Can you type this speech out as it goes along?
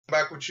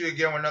Back with you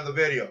again with another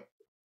video.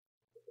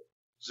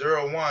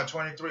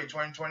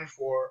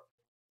 01/23/2024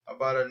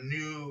 about a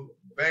new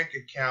bank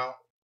account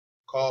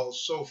called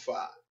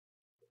SoFi.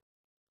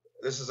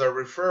 This is a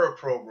referral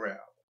program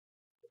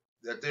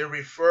that they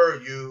refer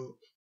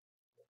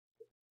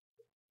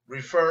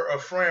a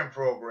friend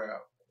program.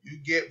 You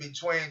get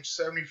between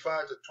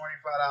 $75 to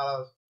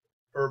 $25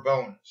 per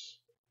bonus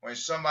when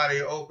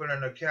somebody open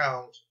an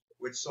account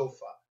with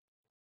SoFi.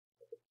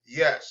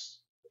 Yes,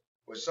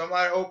 when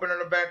somebody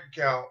opening a bank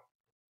account,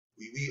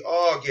 we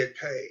all get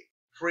paid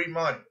free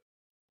money.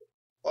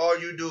 All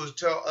you do is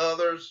tell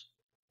others,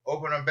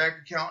 open a bank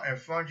account and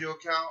fund your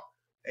account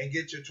and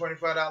get your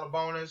 $25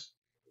 bonus,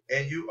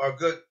 and you are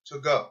good to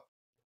go.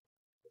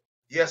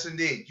 Yes,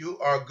 indeed, you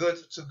are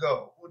good to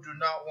go. Who do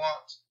not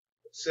want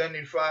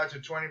 $75 to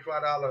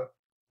 $25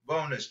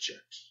 bonus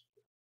checks?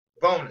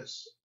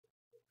 Bonus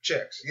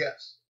checks,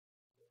 yes.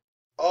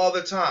 All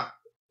the time.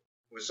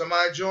 When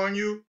somebody join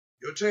you,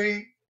 your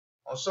team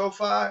on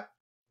SoFi,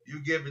 you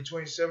get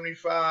between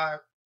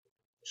 $75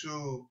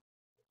 to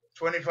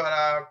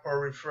 $25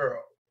 per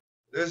referral.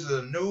 This is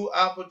a new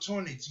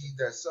opportunity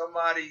that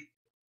somebody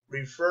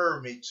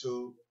referred me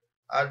to.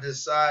 I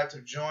decided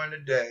to join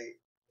today,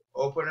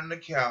 open an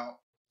account,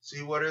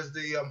 see what is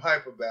the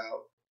hype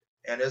about,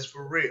 and it's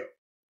for real.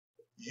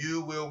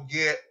 You will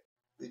get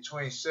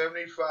between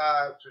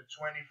 $75 to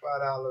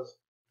 $25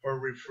 per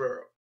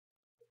referral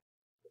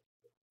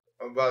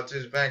about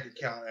this bank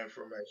account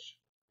information.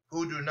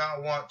 Who do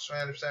not want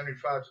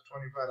 $75 to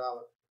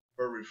 $25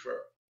 per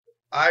referral?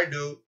 I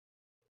do.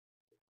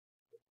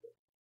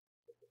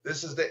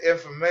 This is the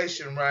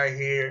information right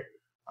here.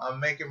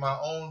 I'm making my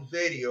own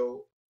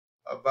video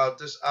about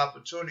this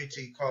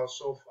opportunity called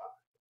SoFi.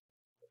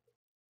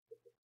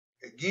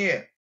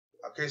 Again,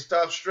 I can't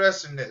stop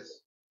stressing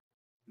this.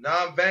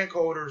 Non-bank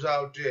holders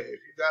out there, if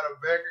you got a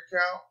bank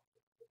account,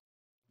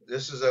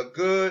 this is a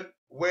good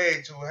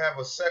way to have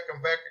a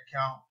second bank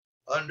account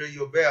under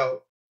your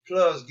belt,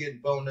 plus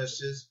get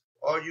bonuses.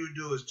 All you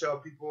do is tell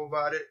people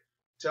about it,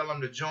 tell them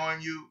to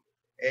join you,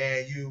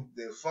 and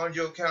they'll fund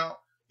your account.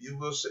 You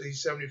will see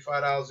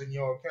 $75 in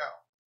your account.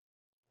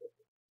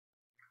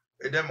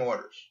 In them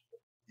orders,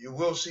 you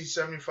will see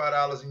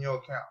 $75 in your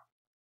account.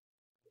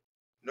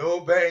 No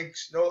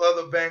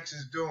other banks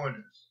is doing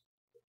this.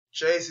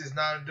 Chase is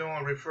not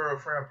doing refer a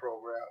friend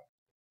program.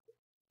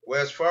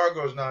 Wells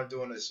Fargo is not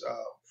doing this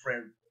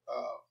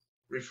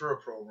refer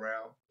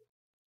program.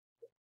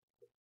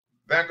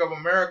 Bank of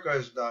America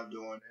is not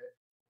doing it.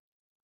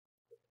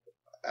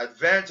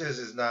 Advantage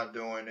is not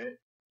doing it.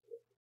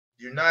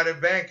 United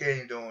Bank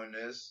ain't doing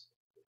this.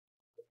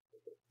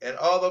 And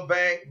all the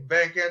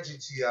bank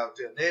entity out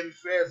there, Navy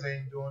Feds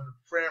ain't doing the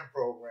friend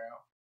program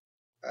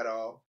at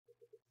all.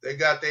 They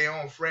got their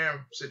own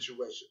friend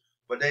situation,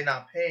 but they're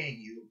not paying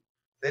you.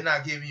 They're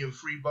not giving you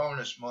free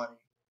bonus money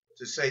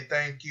to say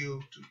thank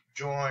you to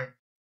join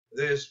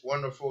this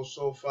wonderful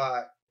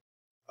SoFi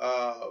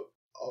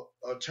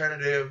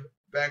alternative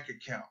bank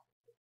account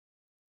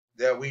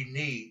that we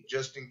need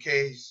just in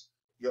case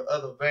your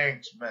other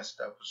banks messed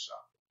up or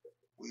something.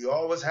 We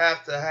always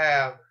have to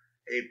have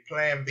a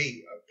plan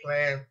B, a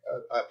plan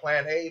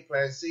A,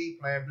 plan C,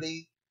 plan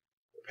B,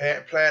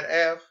 plan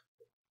F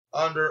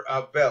under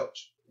our belt.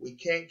 We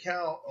can't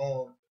count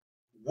on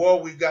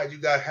what we got. You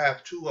got to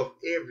have two of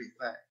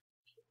everything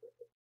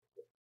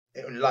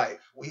in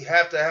life. We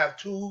have to have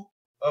two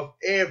of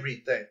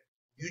everything.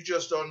 You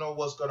just don't know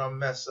what's going to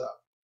mess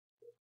up.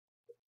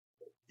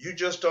 You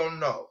just don't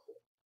know.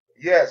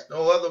 Yes,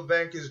 no other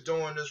bank is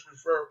doing this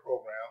referral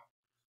program.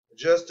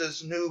 Just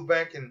this new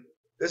banking,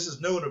 this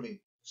is new to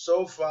me.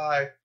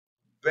 SoFi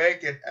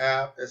banking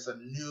app is a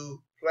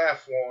new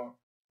platform.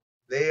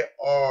 They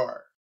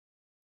are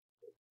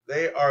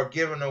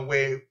giving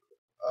away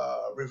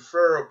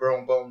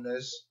referral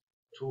bonus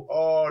to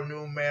all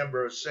new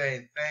members,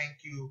 saying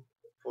thank you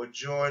for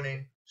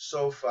joining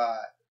SoFi.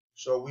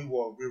 So we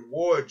will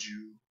reward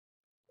you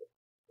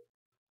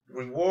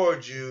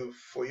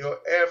for your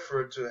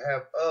effort to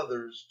have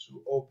others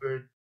to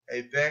open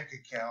a bank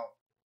account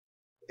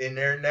in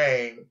their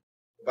name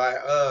by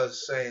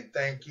us saying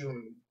thank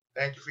you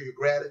for your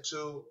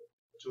gratitude,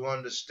 to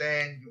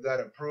understand you got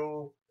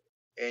approved,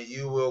 and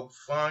you will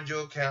fund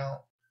your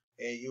account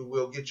and you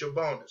will get your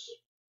bonus.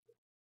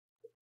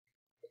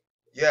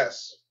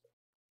 Yes.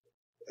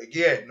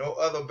 Again, no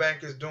other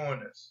bank is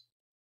doing this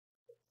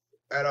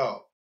at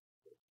all.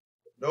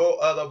 No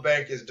other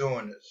bank is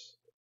doing this.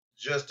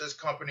 Just this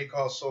company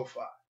called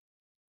SoFi.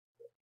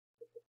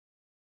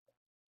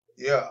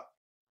 Yeah.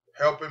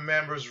 Helping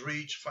members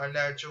reach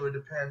financial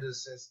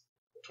independence since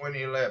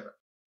 2011.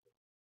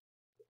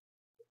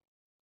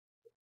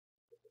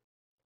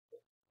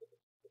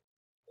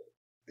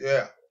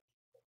 Yeah.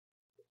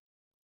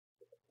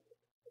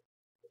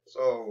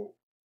 So,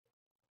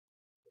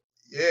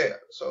 yeah.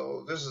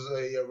 So this is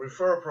a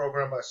referral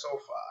program by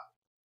SoFi.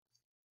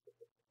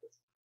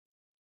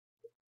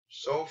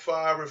 SoFi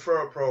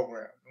referral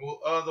program. No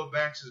other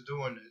banks is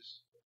doing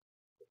this.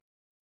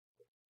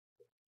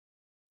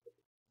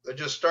 They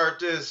just start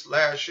this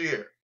last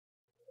year.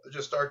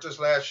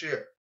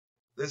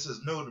 This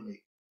is new to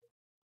me.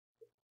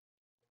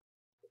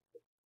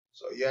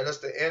 So yeah, that's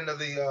the end of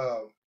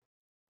the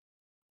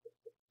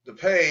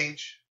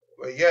page.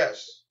 But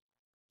yes,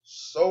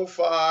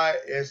 SoFi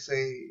is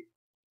a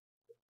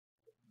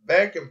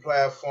banking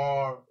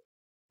platform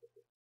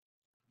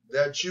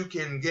that you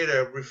can get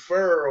a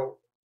referral,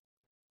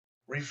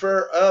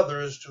 refer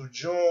others to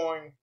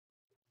join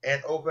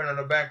and open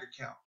a bank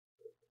account.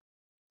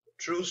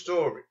 True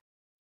story.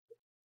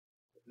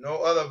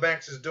 No other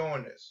banks is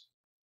doing this.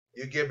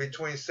 You get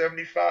between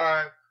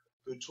 $75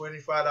 to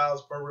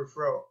 $25 per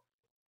referral.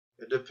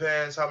 It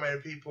depends how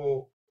many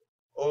people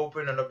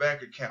open a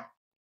bank account.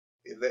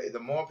 If the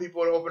more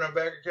people open a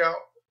bank account,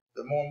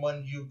 the more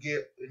money you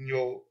get in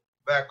your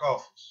back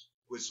office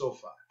with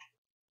SoFi.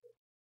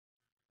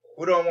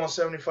 Who don't want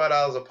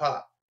 $75 a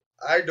pop?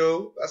 I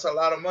do. That's a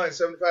lot of money.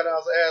 $75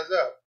 adds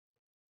up.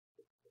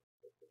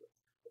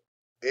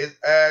 It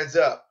adds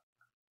up.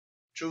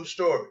 True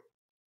story.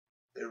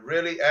 It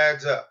really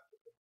adds up.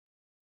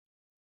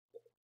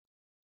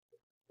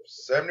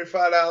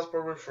 $75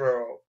 per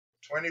referral,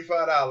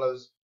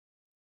 $25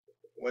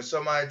 when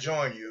somebody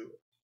join you.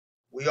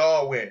 We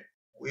all win.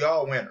 We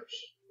all winners.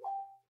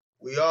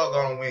 We all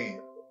gonna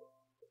win.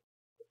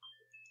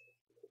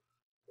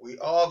 We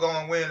all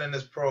gonna win in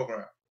this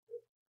program.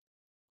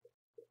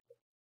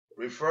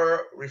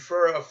 Refer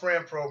a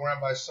friend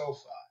program by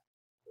SoFi.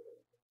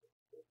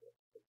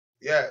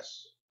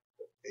 Yes.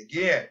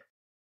 Again,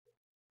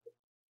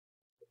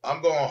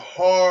 I'm going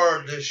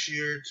hard this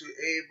year to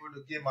able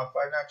to get my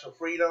financial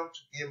freedom,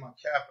 to get my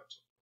capital.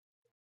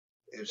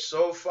 If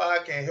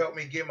SoFi can help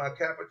me get my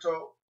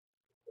capital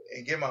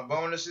and get my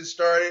bonuses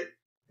started,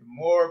 the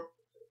more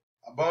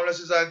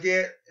bonuses I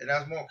get and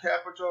that's more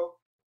capital,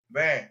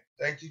 man,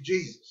 thank you,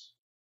 Jesus.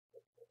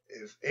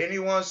 If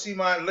anyone see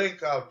my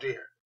link out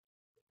there,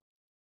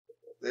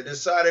 they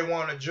decide they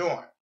want to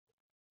join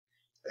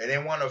and they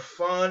want to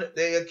fund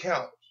their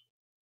account,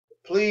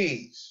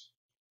 please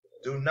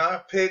do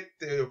not pick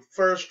the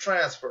first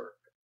transfer.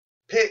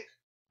 Pick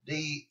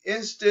the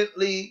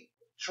instantly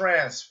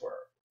transfer.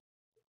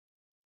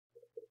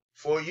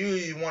 For you,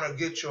 you want to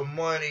get your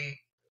money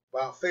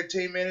about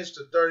 15 minutes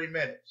to 30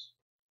 minutes,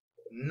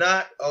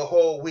 not a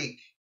whole week.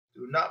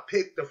 Do not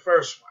pick the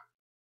first one.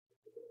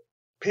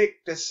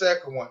 Pick the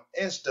second one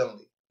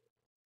instantly.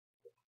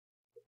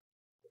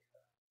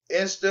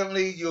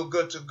 Instantly, you're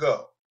good to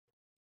go.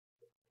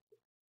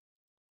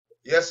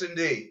 Yes,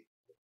 indeed.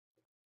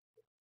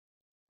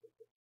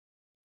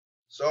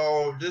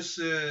 So this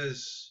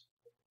is,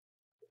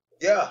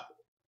 yeah.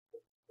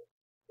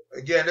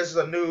 Again, this is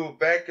a new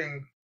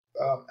banking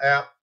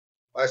app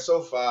by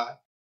SoFi.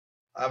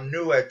 I'm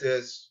new at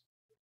this,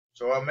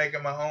 so I'm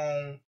making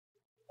my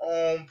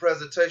own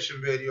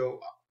presentation video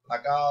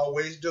like I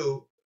always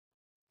do.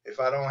 If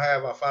I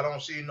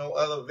don't see no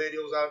other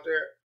videos out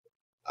there,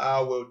 I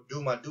will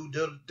do my due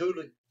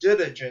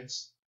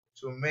diligence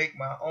to make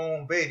my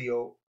own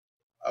video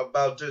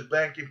about this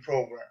banking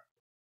program.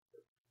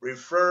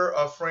 Refer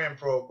a friend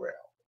program.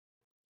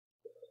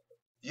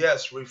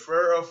 Yes,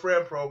 refer a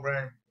friend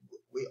program.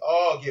 We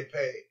all get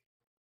paid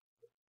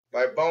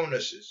by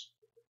bonuses.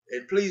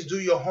 And please do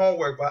your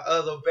homework by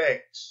other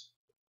banks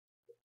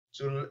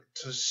to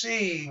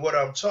see what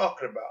I'm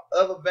talking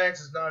about. Other banks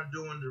is not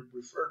doing the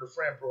refer to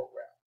friend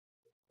program.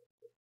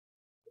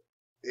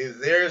 If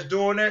theirs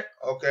doing it,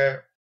 okay,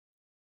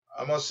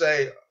 I'm going to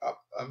say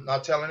I'm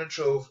not telling the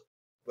truth.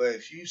 But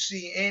if you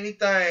see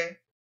anything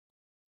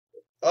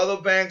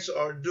other banks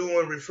are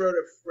doing refer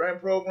to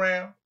friend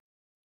program,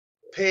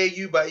 pay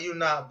you by you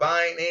not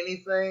buying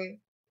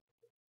anything,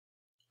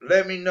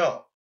 let me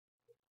know.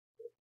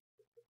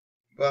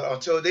 But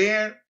until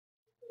then,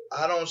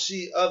 I don't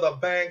see other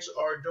banks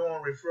are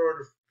doing refer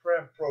to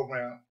friend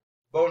program,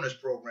 bonus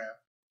program,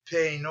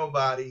 paying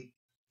nobody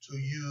to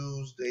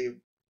use their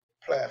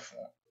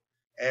platform.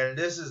 And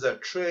this is a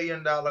 $1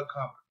 trillion company.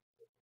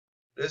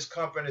 This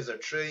company is a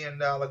 $1 trillion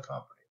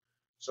company.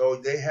 So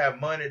they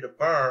have money to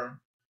burn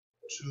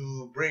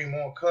to bring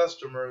more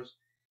customers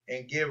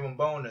and give them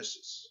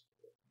bonuses,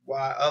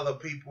 while other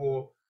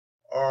people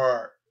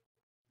are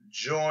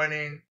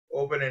joining,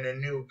 opening a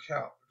new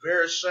account.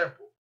 Very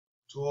simple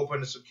to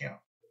open this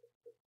account.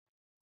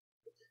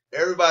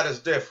 Everybody's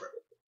different.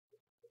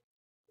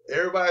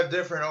 Everybody's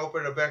different to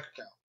open a bank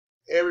account.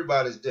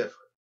 Everybody's different.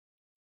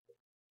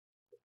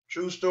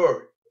 True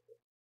story.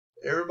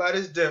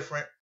 Everybody's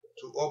different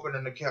to open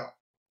an account.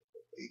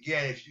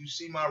 Again, if you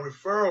see my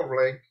referral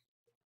link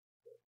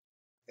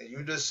and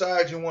you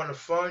decide you want to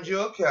fund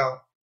your account,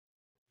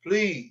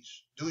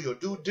 please do your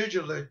due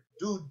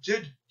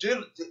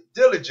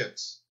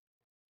diligence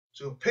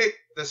to pick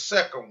the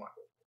second one.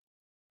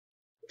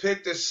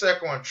 Pick the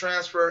second one.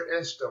 Transfer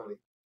instantly.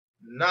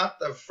 Not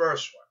the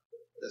first one.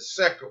 The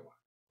second one.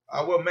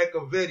 I will make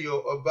a video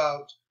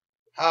about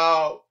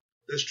how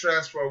this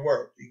transfer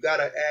works. You got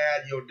to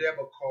add your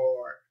debit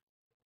card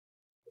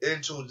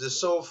into the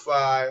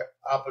SoFi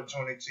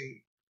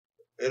opportunity.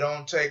 It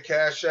don't take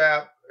Cash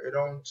App. It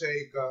don't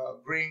take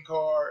green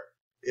card.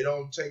 It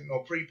don't take no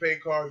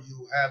prepaid card.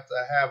 You have to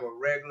have a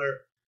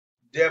regular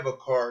debit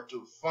card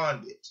to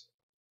fund it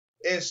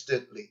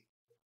instantly.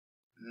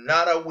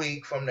 Not a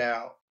week from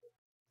now,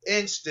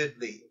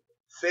 instantly.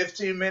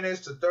 15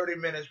 minutes to 30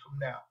 minutes from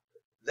now.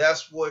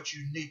 That's what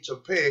you need to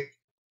pick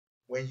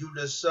when you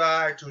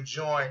decide to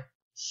join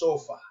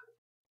SoFi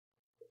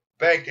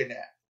banking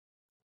app.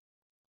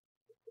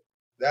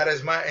 That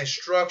is my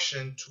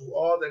instruction to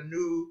all the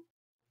new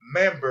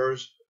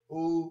members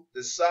who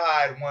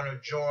decide want to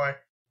join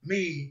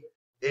me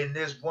in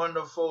this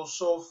wonderful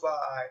SoFi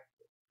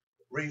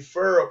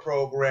referral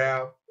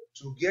program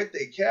to get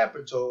the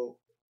capital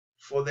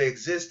for the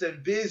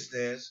existing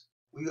business.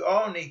 We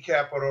all need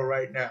capital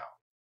right now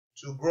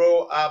to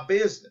grow our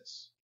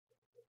business.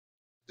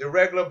 The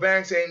regular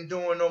banks ain't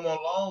doing no more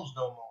loans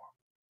no more.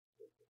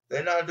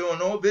 They're not doing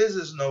no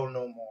business no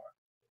more.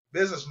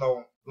 Business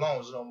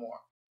loans no more.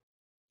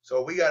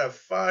 So we got to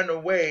find a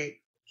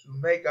way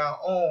to make our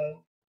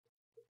own,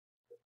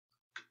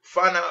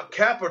 find our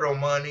capital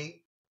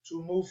money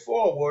to move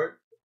forward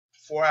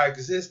for our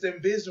existing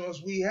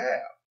business we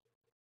have.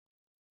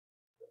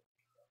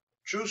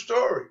 True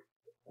story.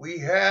 We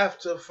have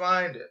to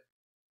find it.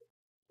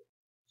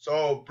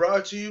 So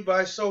brought to you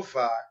by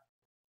SoFi.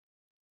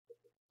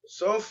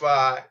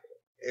 SoFi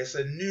is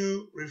a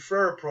new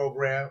referral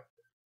program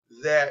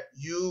that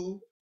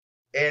you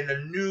and the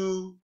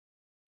new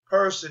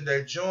person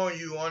that join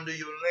you under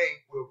your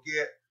link will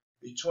get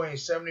between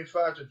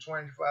 $75 to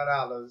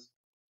 $25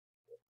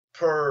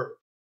 per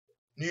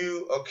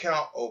new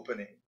account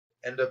opening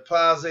and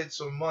deposit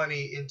some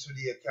money into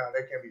the account.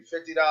 That can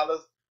be $50,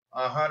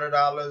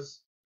 $100.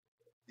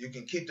 You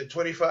can keep the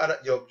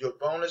 $25, your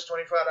bonus $25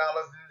 in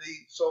the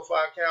SoFi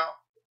account,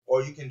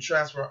 or you can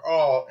transfer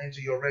all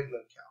into your regular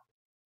account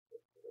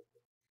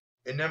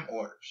in them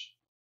orders.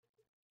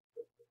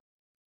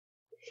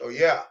 So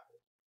yeah,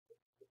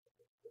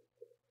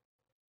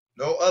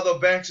 no other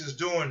banks is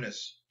doing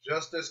this.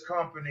 Just this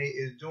company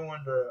is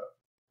doing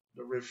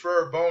the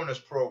refer bonus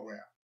program.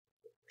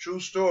 True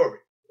story.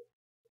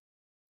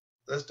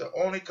 That's the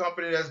only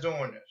company that's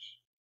doing this.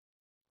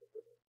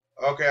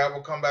 Okay, I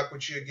will come back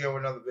with you again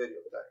with another video.